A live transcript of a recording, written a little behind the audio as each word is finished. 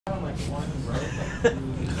We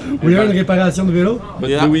are in réparation de vélo. But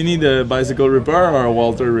do we need a bicycle repair or a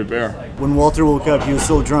Walter repair? When Walter woke up, he was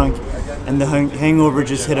so drunk, and the hangover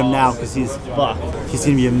just hit him now because he's fucked. He's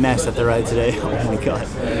gonna be a mess at the ride today. Oh my god.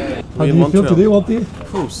 How do you feel today, Walter?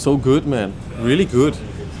 Oh, so good, man. Really good.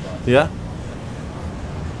 Yeah.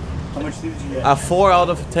 How much did you get? A 4 out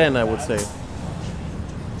of 10, I would say.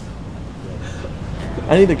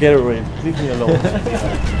 I need a getaway. Leave me alone.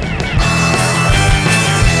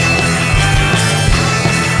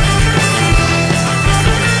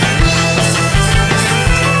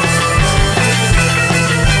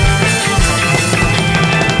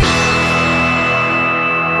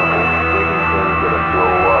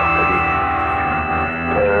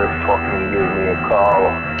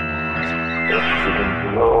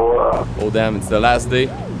 Oh damn, it's the last day.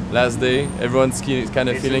 Last day. Everyone's kind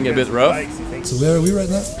of feeling a bit rough. So where are we right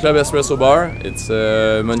now? Club Espresso Bar. It's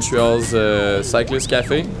Montreal's cyclist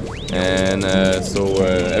cafe. And so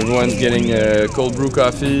everyone's getting cold brew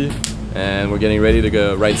coffee and we're getting ready to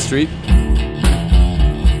go ride street.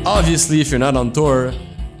 Obviously, if you're not on tour,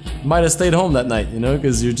 you might have stayed home that night, you know,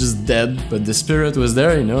 because you're just dead. But the spirit was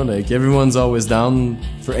there, you know, like everyone's always down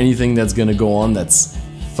for anything that's gonna go on that's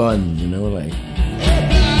fun, you know, like.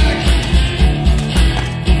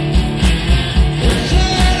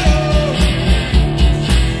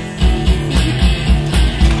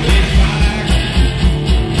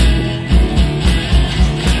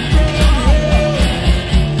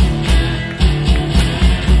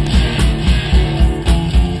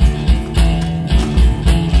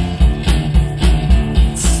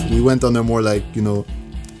 We went on a more like, you know,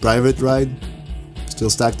 private ride, still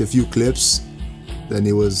stacked a few clips, then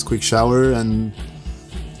it was quick shower and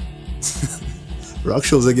rock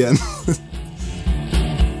shows again.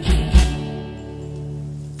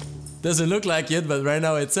 Doesn't look like it, but right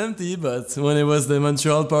now it's empty, but when it was the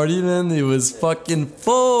Montreal party, man, it was fucking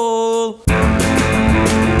full!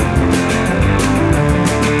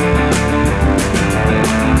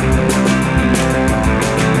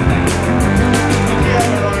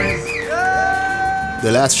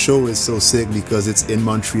 The last show is so sick because it's in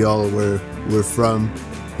Montreal where we're from.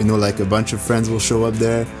 You know, like a bunch of friends will show up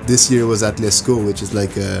there. This year was at L Esco, which is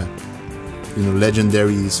like a, you know,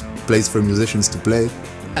 legendary place for musicians to play.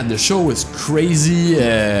 And the show was crazy.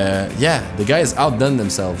 Yeah, the guys outdone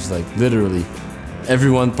themselves, like literally.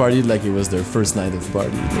 Everyone partied like it was their first night of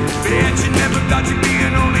party. Bitch, you never thought you'd be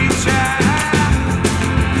an only child.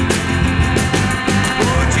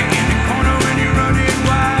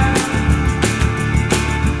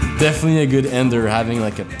 Definitely a good ender, having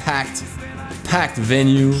like a packed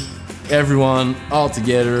venue, everyone all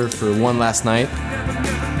together for one last night.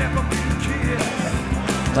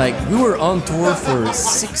 Like, we were on tour for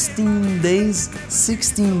 16 days.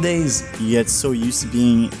 16 days. You get so used to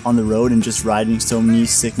being on the road and just riding so many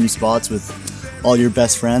sick new spots with all your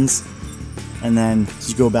best friends, and then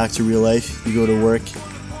you go back to real life, you go to work.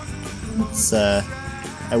 It's,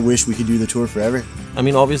 I wish we could do the tour forever. I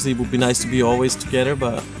mean, obviously it would be nice to be always together,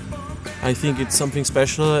 but I think it's something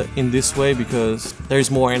special in this way because there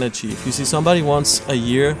is more energy. If you see somebody once a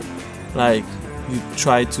year, like, you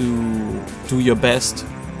try to do your best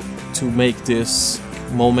to make this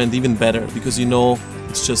moment even better because you know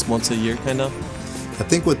it's just once a year, kind of. I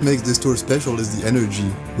think what makes this tour special is the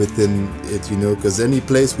energy within it, you know, because any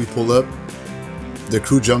place we pull up, the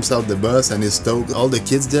crew jumps out the bus and is stoked. All the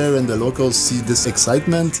kids there and the locals see this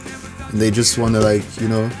excitement and they just want to, like, you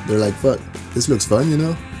know, they're like, fuck, this looks fun, you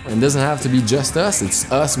know? And it doesn't have to be just us,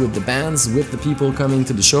 it's us with the bands, with the people coming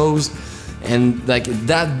to the shows. And like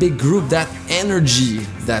that big group, that energy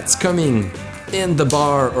that's coming in the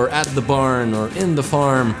bar or at the barn or in the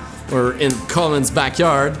farm or in Colin's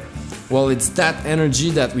backyard, well, it's that energy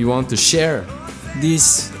that we want to share.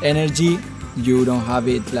 This energy, you don't have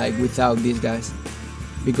it like without these guys.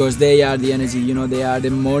 Because they are the energy, you know, they are the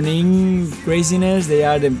morning craziness, they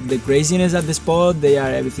are the craziness at the spot, they are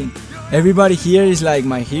everything. Everybody here is like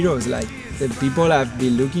my heroes, like the people I've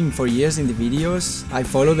been looking for years in the videos. I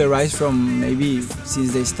follow the rise from maybe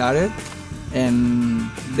since they started, and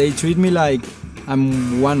they treat me like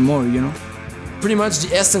I'm one more, you know. Pretty much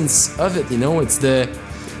the essence of it, you know, it's the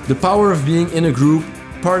power of being in a group,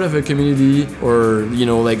 part of a community, or, you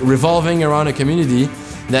know, like revolving around a community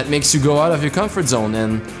that makes you go out of your comfort zone,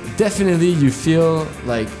 and definitely you feel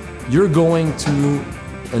like you're going to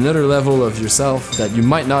another level of yourself that you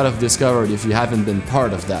might not have discovered if you haven't been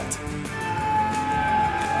part of that.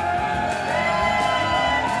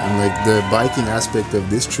 And like the biking aspect of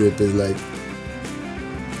this trip is like,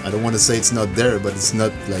 I don't want to say it's not there, but it's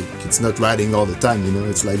not riding all the time, you know.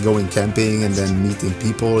 It's like going camping and then meeting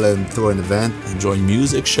people and throw an event. Enjoy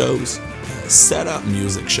music shows, set up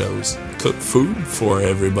music shows, cook food for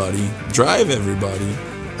everybody, drive everybody.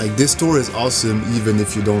 Like, this tour is awesome even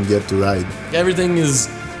if you don't get to ride. Everything is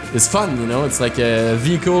fun, you know. It's like a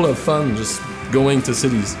vehicle of fun, just going to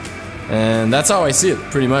cities. And that's how I see it,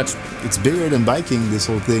 pretty much. It's bigger than biking, this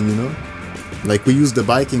whole thing, you know. Like, we use the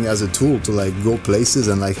biking as a tool to like go places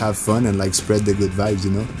and like have fun and like spread the good vibes,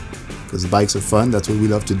 you know. Because bikes are fun, that's what we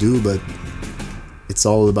love to do, but it's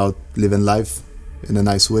all about living life in a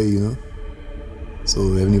nice way, you know.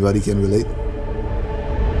 So anybody can relate.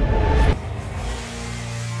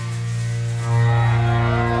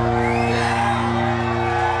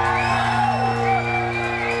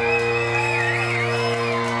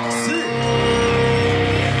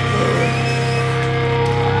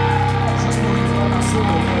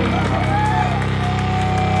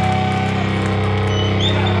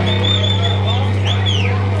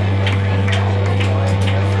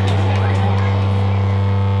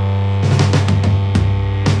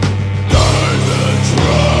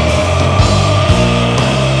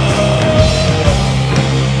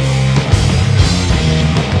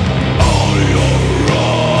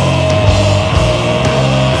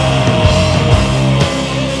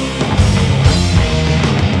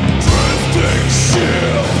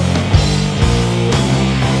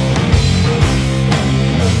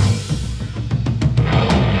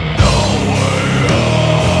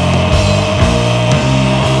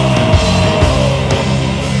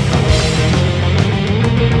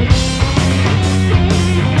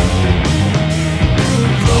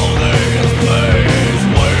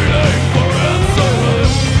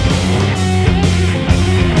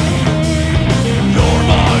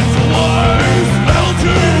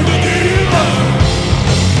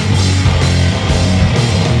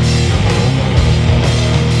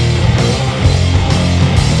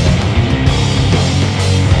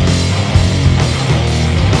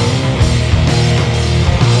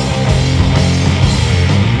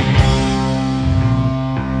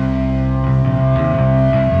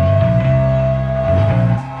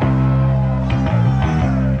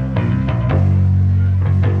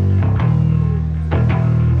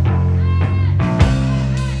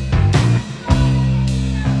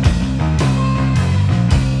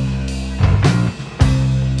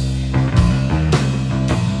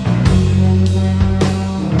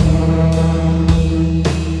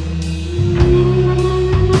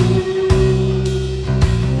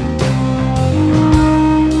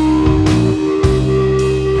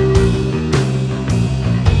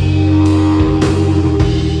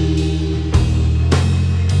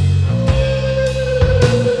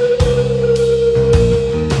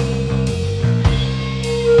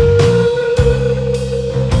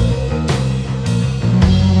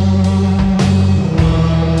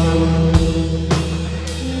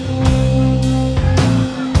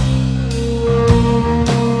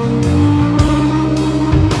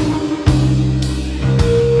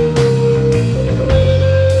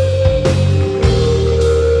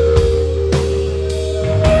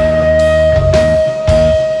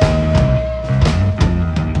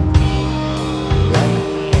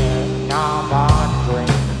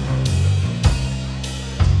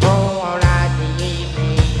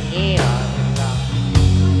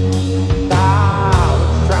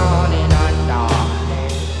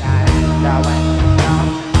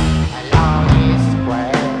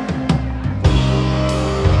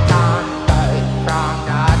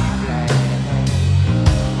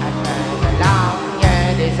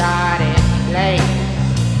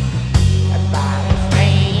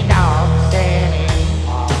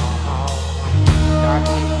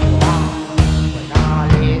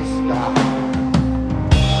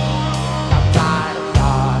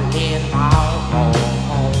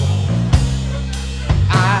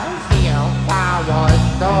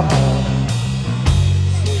 the home.